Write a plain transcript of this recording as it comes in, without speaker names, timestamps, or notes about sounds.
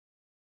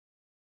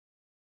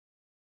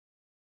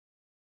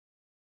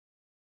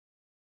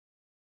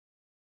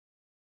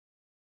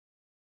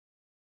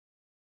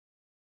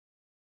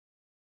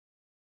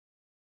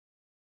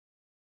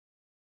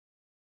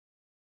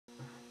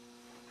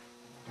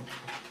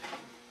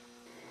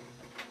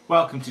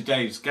Welcome to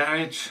Dave's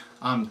Garage.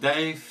 I'm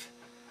Dave.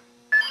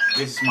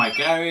 This is my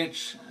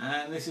garage,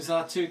 and this is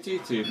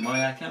R2D2,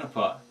 my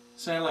counterpart.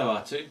 Say hello,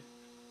 R2.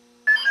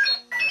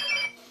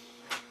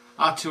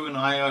 R2 and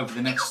I, over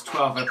the next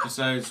 12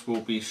 episodes,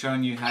 will be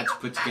showing you how to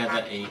put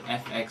together a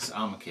FX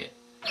armor kit.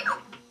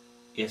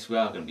 Yes, we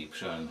are going to be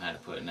showing how to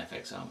put an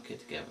FX armor kit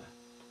together.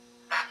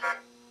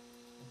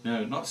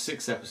 No, not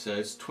 6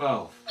 episodes,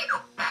 12.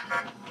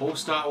 All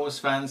Star Wars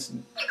fans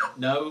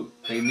know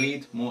they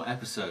need more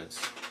episodes.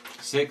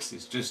 6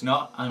 is just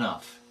not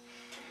enough.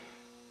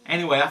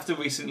 Anyway, after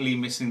recently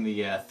missing the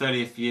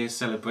 30th year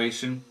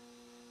celebration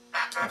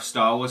of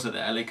Star Wars at the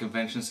LA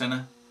Convention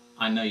Center,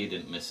 I know you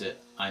didn't miss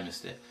it, I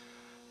missed it.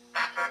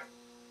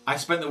 I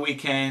spent the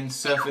weekend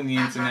surfing the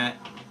internet,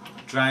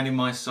 drowning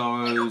my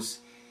sorrows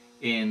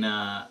in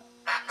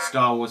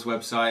Star Wars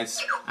websites,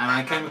 and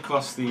I came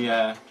across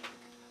the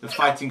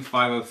Fighting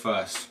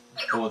 501st,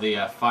 or the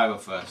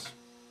 501st.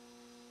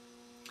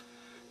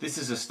 This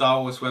is a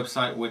Star Wars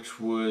website which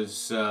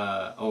was,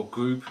 or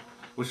group,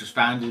 which was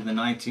founded in the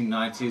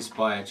 1990s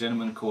by a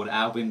gentleman called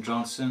Albin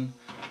Johnson.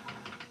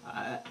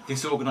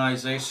 This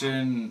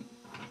organization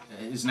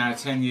is now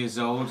 10 years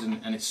old,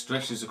 and it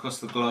stretches across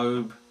the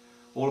globe,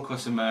 all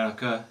across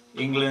America,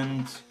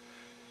 England,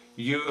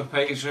 Europe,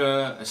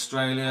 Asia,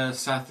 Australia,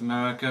 South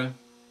America.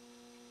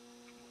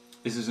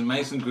 This is an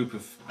amazing group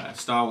of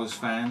Star Wars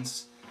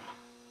fans.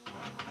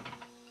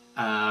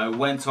 I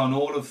went on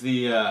all of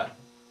the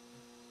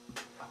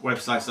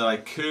websites that I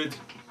could,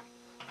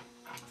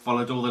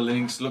 followed all the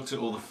links, looked at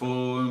all the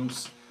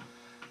forums,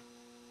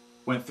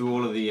 went through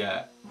all of the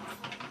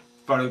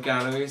photo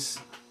galleries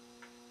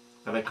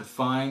that I could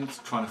find,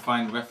 trying to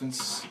find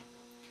reference.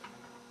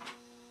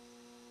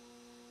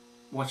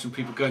 Watching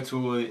people go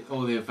to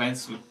all the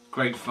events was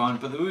great fun,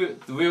 but the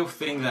real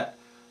thing that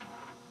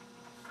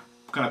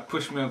kind of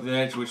pushed me over the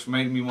edge, which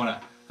made me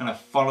want to kind of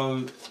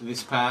follow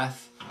this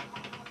path,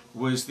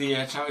 was the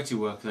charity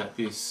work that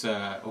this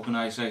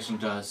organisation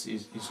does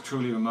is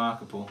truly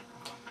remarkable.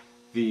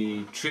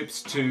 The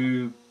trips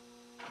to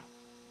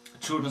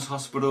children's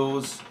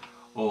hospitals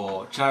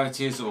or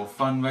charities or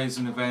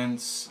fundraising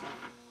events,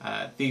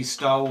 these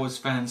Star Wars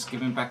fans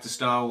giving back to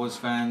Star Wars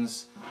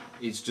fans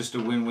is just a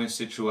win-win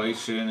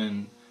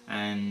situation,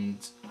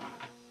 and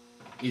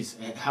is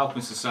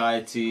helping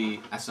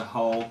society as a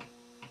whole.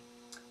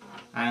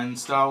 And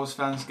Star Wars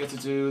fans get to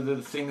do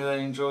the thing that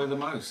they enjoy the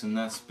most, and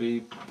that's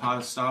be part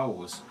of Star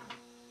Wars.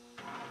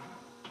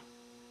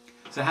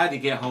 So how do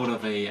you get hold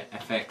of a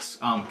FX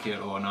armor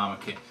kit or an armor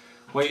kit?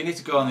 Well, you need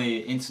to go on the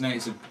internet.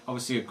 It's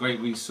obviously a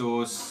great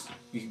resource.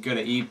 You can go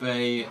to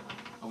eBay.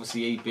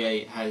 Obviously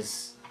eBay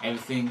has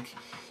everything.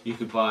 You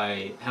could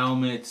buy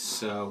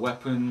helmets,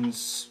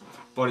 weapons,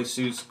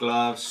 bodysuits,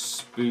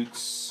 gloves,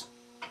 boots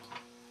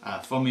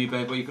from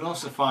eBay, but you can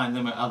also find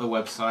them at other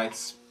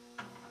websites.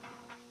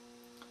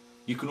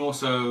 You can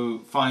also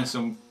find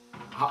some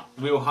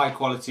real high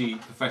quality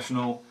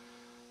professional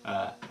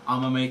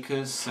armor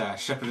makers.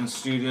 Shepperton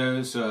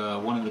Studios are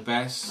one of the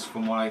best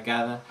from what I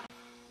gather.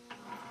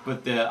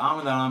 But the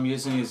armor that I'm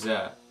using is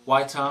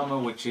white armor,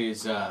 which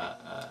is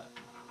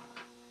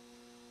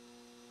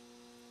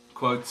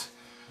quote,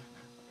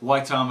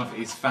 white armor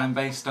is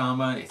fan-based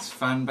armor. It's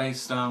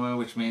fan-based armor,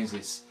 which means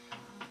it's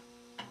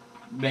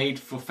made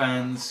for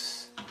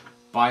fans,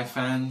 by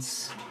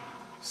fans.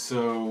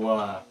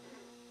 So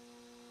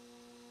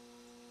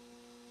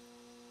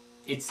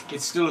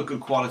it's still a good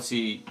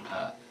quality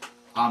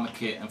armor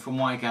kit, and from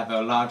what I gather,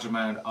 a large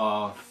amount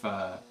of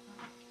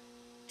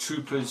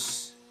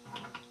troopers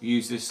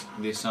use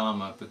this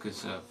armor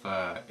because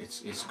of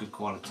its good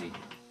quality.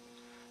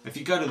 If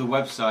you go to the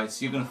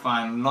websites, you're going to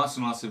find lots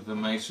and lots of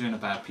information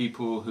about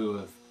people who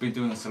have been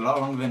doing this a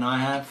lot longer than I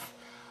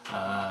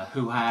have,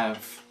 who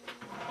have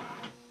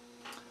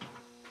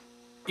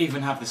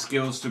even have the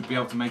skills to be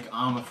able to make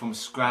armor from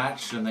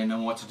scratch, and they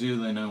know what to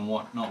do, they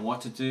know not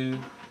what to do.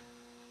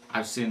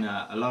 I've seen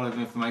a lot of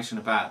information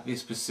about this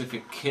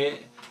specific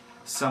kit.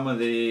 Some of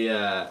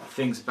the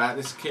things about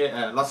this kit,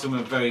 lots of them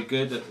are very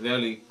good. The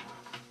only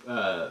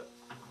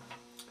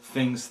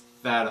things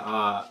that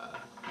are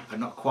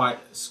not quite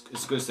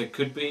as good as they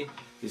could be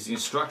is the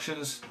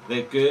instructions.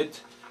 They're good.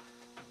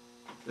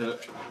 They're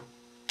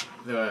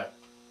a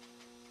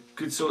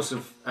good source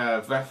of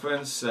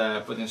reference,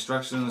 but the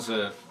instructions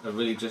are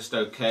really just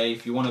okay.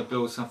 If you want to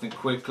build something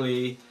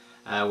quickly,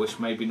 which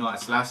maybe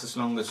not last as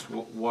long as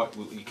what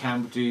you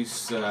can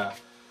produce,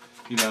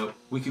 you know,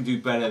 we can do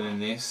better than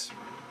this.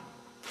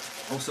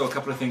 Also, a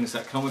couple of things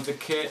that come with the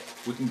kit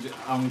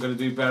I'm going to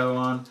do better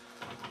on.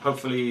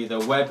 Hopefully the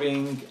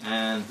webbing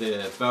and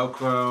the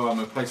Velcro. I'm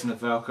replacing the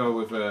Velcro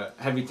with a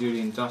heavy duty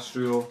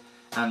industrial,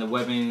 and the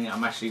webbing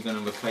I'm actually going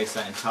to replace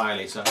that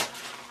entirely. So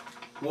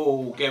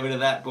we'll get rid of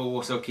that, but we'll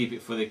also keep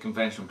it for the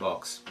convention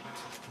box.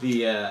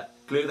 The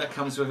glue that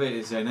comes with it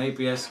is an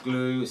ABS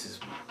glue.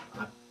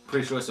 I'm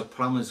pretty sure it's a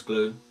plumber's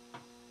glue.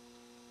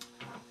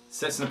 It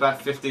sets in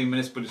about 15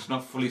 minutes, but it's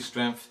not fully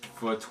strength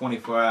for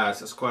 24 hours.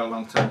 That's quite a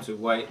long time to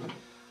wait.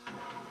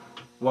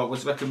 What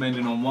was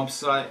recommended on one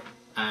site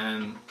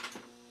and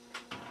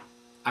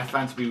I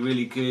found to be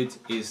really good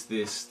is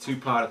this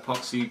 2-part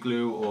epoxy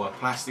glue or a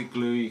plastic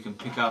glue you can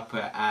pick up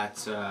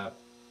at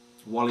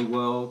Wally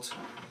World.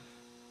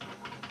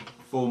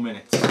 4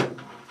 minutes,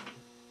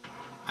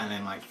 and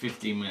then like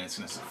 15 minutes,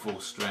 and it's at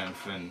full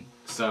strength. And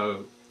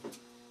so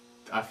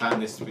I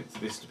found this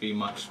to be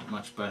much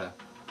better.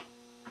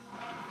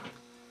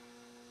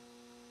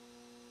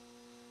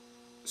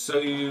 So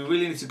you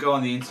really need to go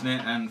on the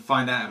internet and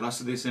find out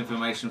lots of this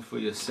information for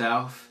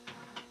yourself.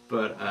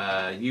 But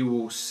you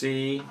will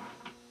see,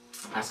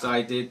 as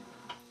I did,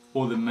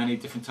 all the many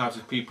different types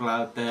of people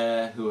out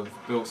there who have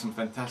built some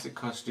fantastic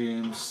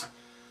costumes.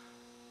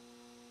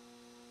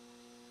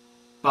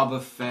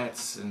 Boba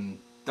Fett's and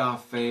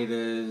Darth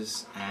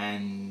Vader's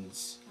and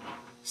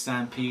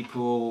Sand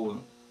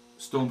People,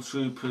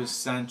 Stormtroopers,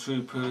 Sand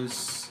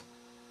Troopers,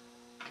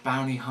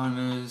 Bounty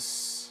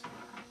Hunters,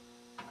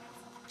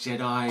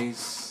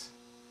 Jedis,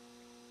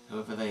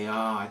 whoever they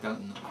are,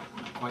 I'm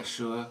not quite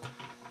sure.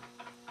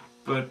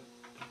 But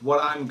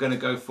what I'm going to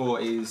go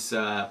for is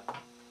the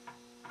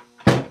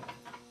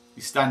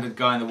standard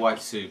guy in the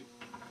white suit.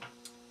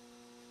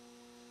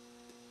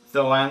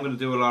 Though I am going to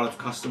do a lot of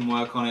custom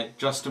work on it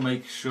just to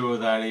make sure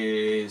that it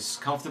is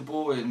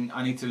comfortable, and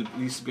I need to at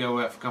least be able to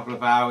wear it for a couple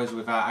of hours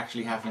without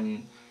actually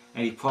having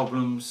any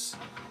problems,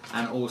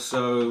 and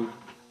also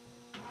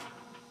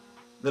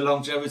the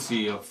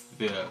longevity of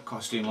the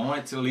costume. I want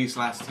it to at least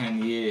last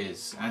 10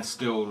 years and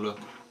still look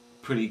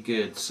pretty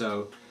good.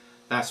 So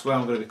that's where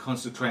I'm going to be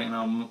concentrating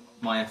on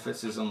my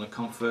efforts, is on the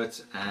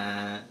comfort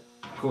and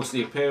of course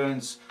the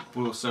appearance,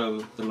 but also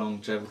the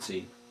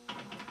longevity.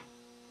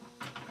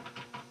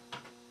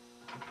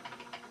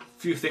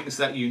 Few things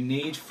that you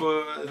need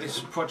for this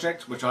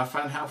project, which I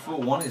found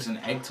helpful. One is an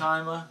egg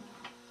timer.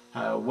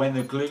 When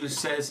the glue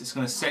says it's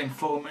going to set in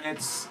 4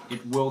 minutes,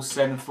 it will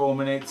set in 4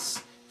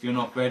 minutes. If you're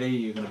not ready,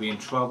 you're going to be in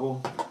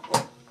trouble.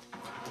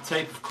 The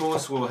tape, of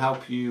course, will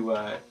help you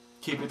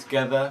keep it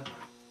together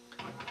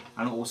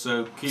and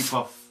also keep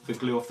off the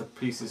glue off the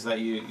pieces that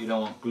you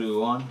don't want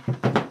glue on.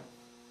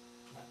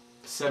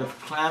 A set of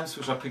clamps,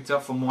 which I picked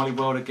up from Wally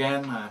World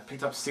again. I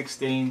picked up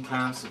 16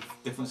 clamps of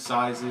different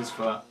sizes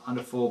for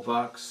under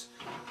 $4.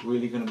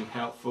 Really going to be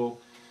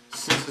helpful.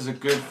 Scissors are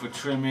good for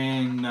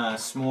trimming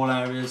small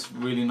areas,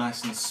 really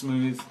nice and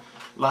smooth.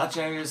 Large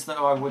areas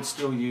though, I would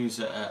still use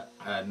a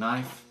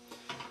knife.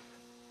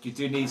 You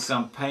do need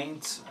some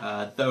paint.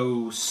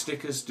 Those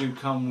stickers do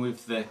come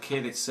with the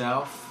kit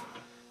itself,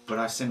 but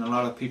I've seen a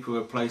lot of people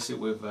replace it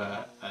with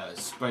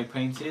spray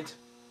painted.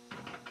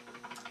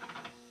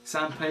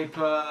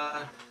 Sandpaper,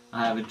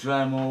 I have a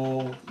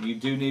Dremel. You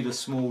do need a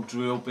small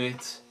drill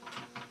bit.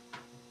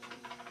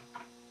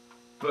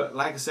 But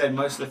like I said,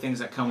 most of the things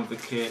that come with the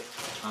kit,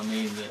 I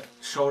mean the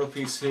shoulder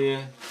piece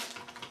here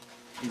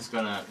is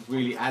going to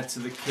really add to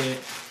the kit.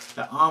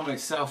 The armor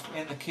itself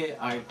in the kit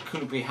I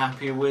couldn't be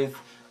happier with.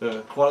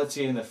 The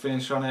quality and the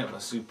finish on it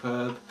was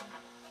superb.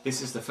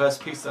 This is the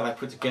first piece that I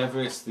put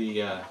together. It's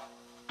the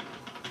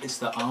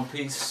arm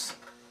piece.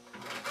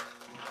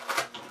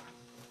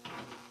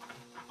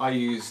 I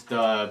used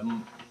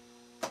some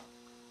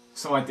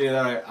idea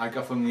that I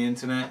got from the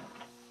internet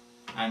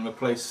and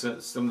replace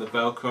some of the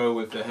Velcro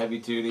with the heavy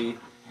duty,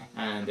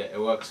 and it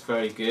works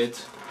very good.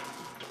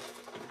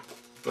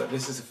 But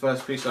this is the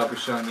first piece I'll be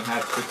showing you how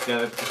to put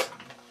together, because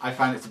I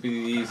find it to be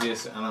the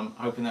easiest, and I'm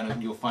hoping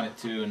that you'll find it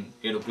too, and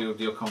it'll build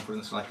your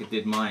confidence like it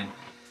did mine.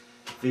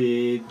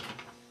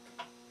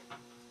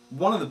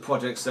 One of the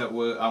projects that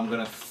I'm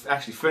going to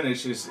actually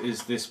finish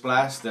is this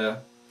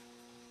blaster.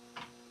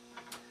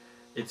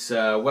 It's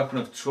a weapon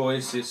of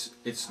choice.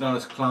 It's not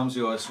as clumsy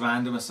or as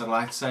random as a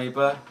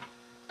lightsaber.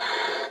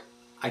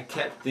 I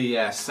kept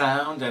the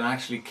sound and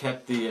actually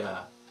kept the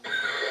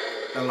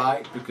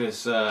light,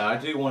 because I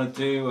do want to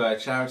do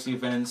charity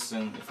events,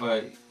 and if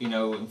I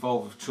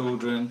involve with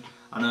children,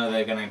 I know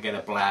they're going to get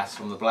a blast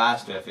from the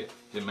blaster if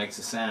it makes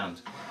a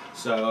sound.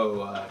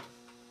 So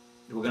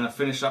we're going to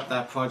finish up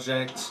that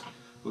project.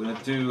 We're going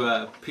to do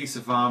a piece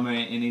of armor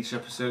in each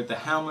episode. The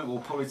helmet will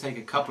probably take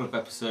a couple of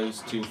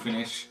episodes to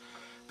finish,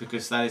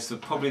 because that is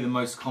probably the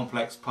most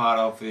complex part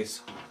of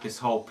this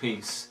whole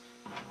piece.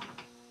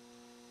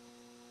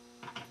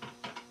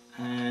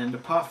 And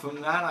apart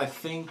from that, I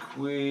think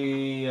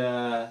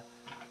I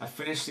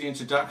finished the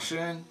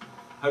introduction.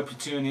 Hope you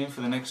tune in for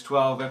the next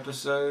 12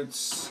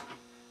 episodes.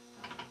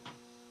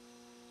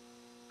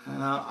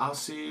 And I'll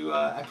see you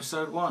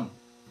episode 1,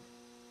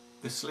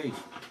 the sleeve.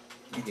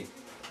 Thank you.